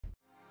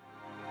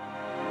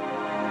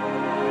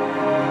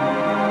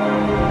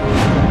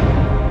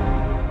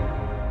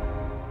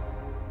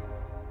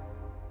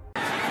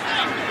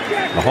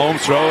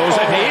Mahomes throws,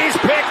 and he's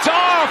picked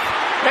off.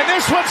 And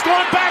this one's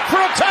going back for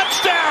a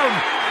touchdown.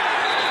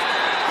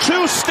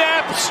 2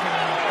 steps,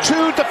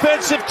 2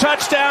 defensive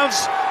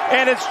touchdowns,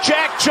 and it's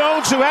Jack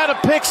Jones who had a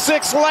pick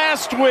 6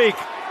 last week.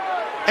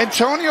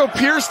 Antonio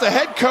Pierce, the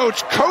head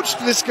coach, coached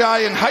this guy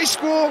in high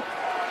school,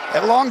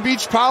 at Long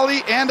Beach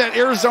Poly, and at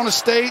Arizona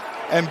State.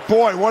 And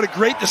boy, what a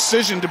great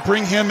decision to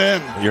bring him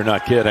in. You're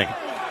not kidding.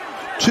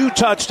 2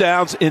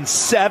 touchdowns in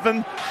 7.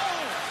 And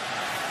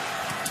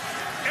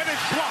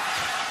it's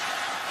blocked.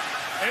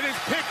 It is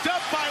picked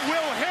up by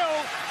Will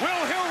Hill.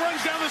 Will Hill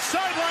runs down the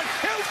sideline.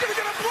 Hill's going to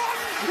get a block.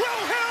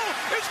 Will Hill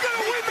is going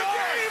to win the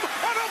game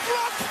on a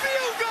blocked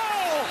field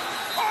goal.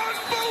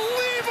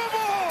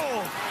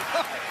 Unbelievable.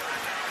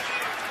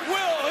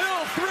 Will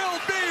Hill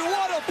thrilled me.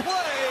 What a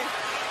play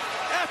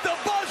at the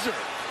buzzer.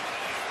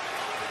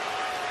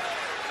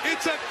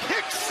 It's a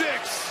kick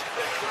 6,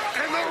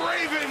 and the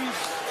Ravens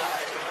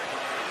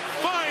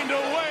find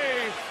a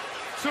way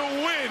to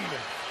win.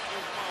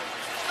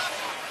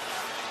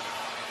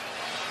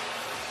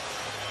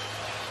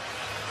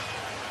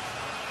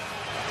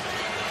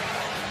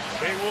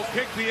 They will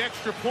kick the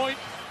extra point.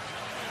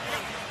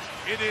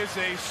 It is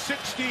a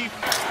 60.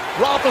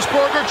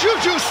 Roethlisberger,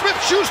 Juju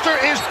Smith-Schuster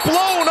is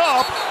blown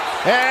up.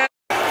 And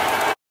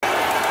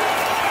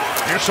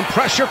here's some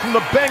pressure from the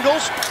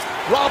Bengals.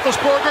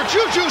 Roethlisberger,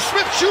 Juju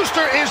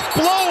Smith-Schuster is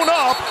blown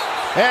up.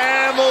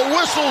 And the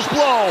whistles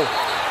blow.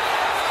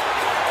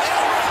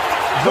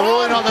 The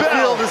ruling on the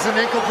field is an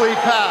incomplete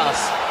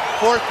pass.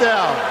 4th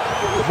down.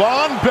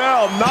 Von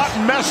Bell not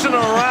messing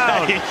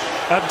around.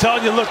 I'm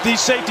telling you, look, these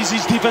safeties,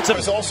 these defensive.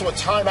 There's also a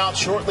timeout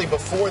shortly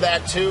before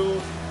that,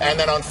 too. And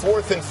then on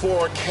 4th and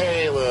 4,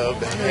 Caleb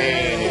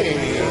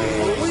Haney.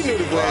 We knew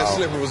the glass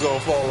slipper was going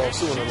to fall off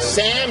sooner, man.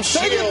 Sam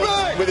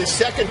Shields with his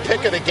 2nd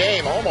pick of the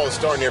game,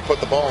 almost darn near put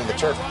the ball on the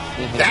turf.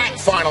 That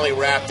finally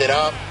wrapped it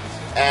up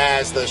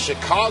as the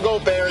Chicago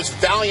Bears'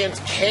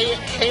 valiant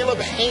Caleb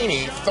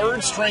Haney,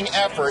 3rd-string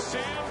effort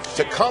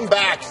to come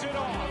back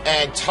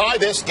and tie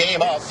this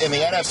game up in the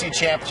NFC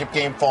Championship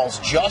game falls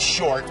just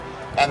short.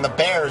 And the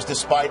Bears,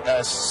 despite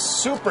a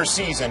super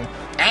season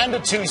and a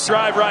 2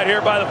 drive right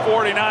here by the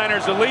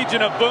 49ers, the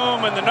Legion of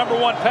Boom and the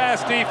 #1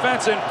 pass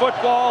defense in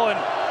football. And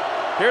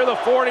here the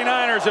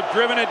 49ers have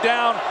driven it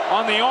down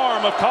on the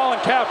arm of Colin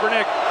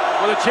Kaepernick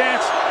with a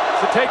chance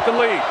to take the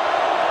lead.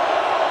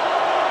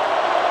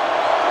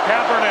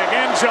 Kaepernick,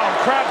 end zone,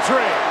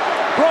 Crabtree,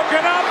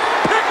 broken up,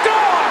 picked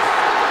off.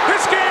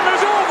 This game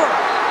is over.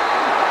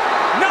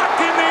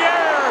 Knocked in the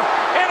air,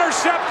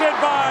 intercepted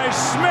by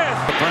Smith.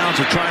 The Browns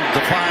are trying to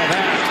defy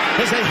that.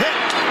 As they hit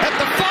at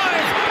the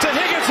 5 to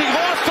Higgins, he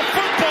lost the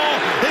football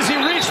as he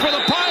reached for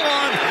the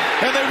pylon,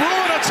 and they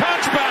ruin a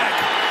touchback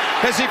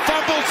as he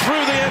fumbled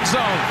through the end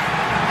zone.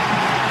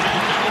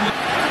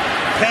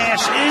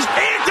 Pass is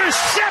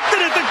intercepted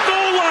at the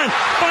goal line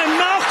by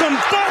Malcolm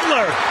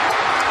Butler.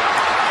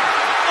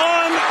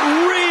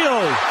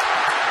 Unreal.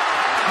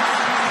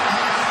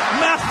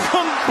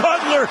 Malcolm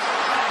Butler,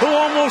 who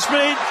almost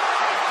made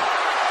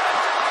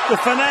the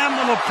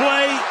phenomenal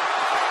play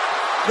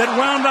that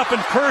wound up in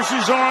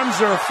Purse's arms.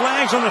 There are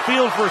flags on the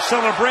field for a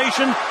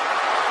celebration.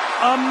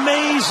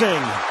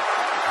 Amazing.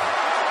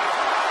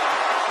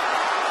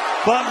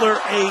 Butler,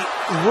 a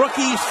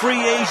rookie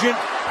free agent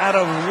out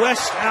of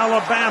West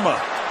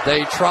Alabama.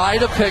 They tried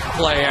to pick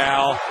play,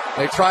 Al.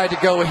 They tried to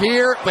go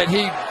here, but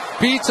he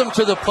beats them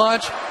to the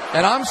punch.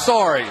 And I'm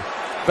sorry,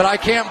 but I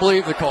can't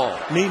believe the call.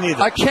 Me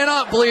neither. I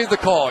cannot believe the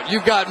call.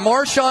 You've got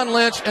Marshawn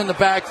Lynch in the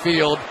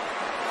backfield.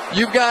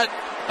 You've got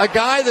a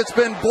guy that's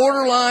been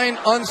borderline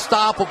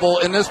unstoppable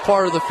in this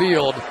part of the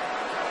field.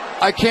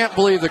 I can't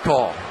believe the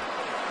call.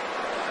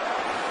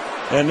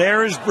 And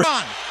there is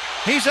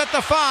He's at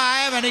the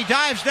 5, and he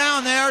dives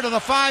down there to the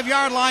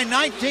 5-yard line.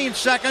 19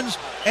 seconds,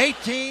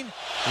 18.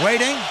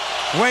 Waiting.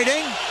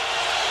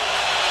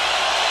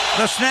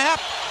 The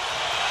snap,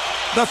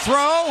 the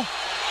throw,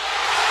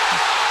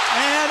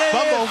 and it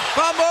is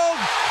fumbled.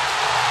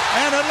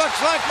 And it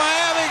looks like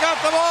Miami got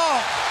the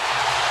ball.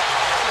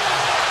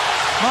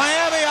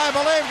 Miami, I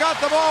believe, got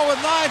the ball with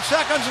 9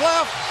 seconds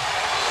left.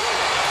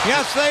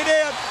 Yes, they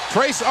did.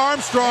 Trace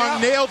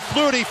Armstrong nailed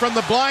Flutie from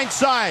the blind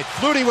side.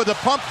 Flutie with a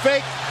pump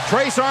fake.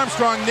 Trace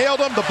Armstrong nailed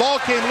him. The ball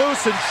came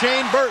loose, and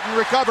Shane Burton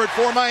recovered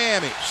for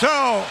Miami.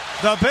 So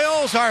the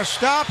Bills are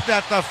stopped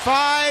at the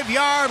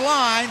 5-yard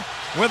line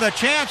with a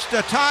chance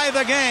to tie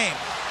the game.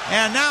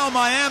 And now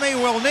Miami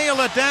will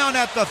kneel it down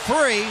at the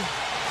 3,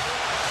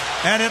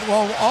 and it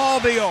will all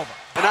be over.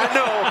 And I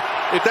know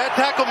if that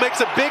tackle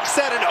makes a big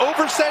set and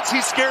oversets,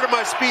 he's scared of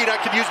my speed. I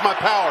could use my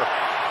power.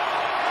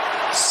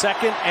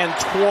 2nd and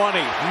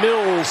 20.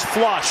 Mills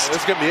flushed.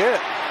 That's going to be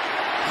it.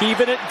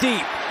 Heaving it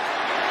deep.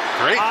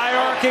 Great. High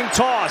arcing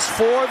toss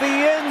for the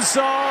end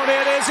zone.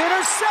 It is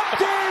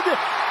intercepted.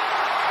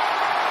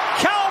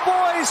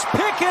 Cowboys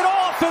pick it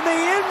off in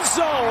the end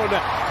zone.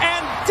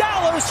 And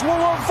Dallas will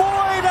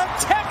avoid a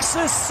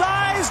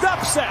Texas-sized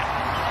upset.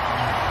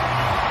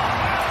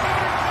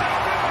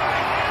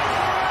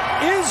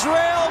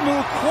 Israel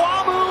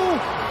Mukuamu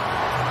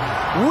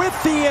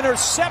with the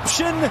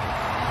interception.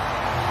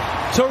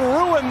 to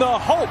ruin the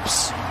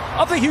hopes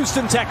of the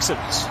Houston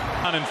Texans.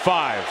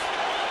 5.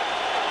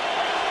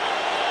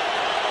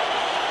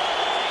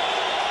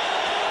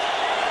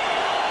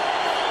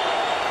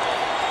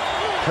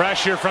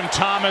 Pressure from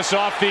Thomas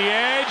off the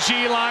edge.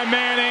 Eli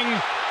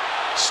Manning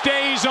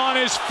stays on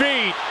his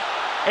feet,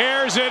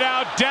 airs it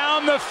out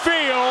down the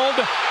field.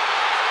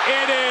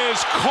 It is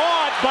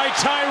caught by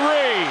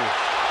Tyree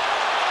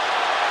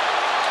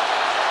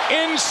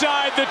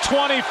inside the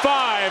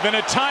 25, and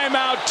a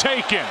timeout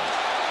taken.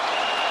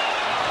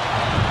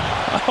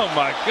 Oh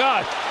my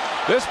God,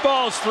 this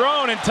ball's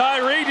thrown and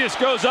Tyree just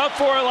goes up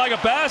for it like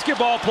a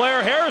basketball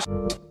player. Harris.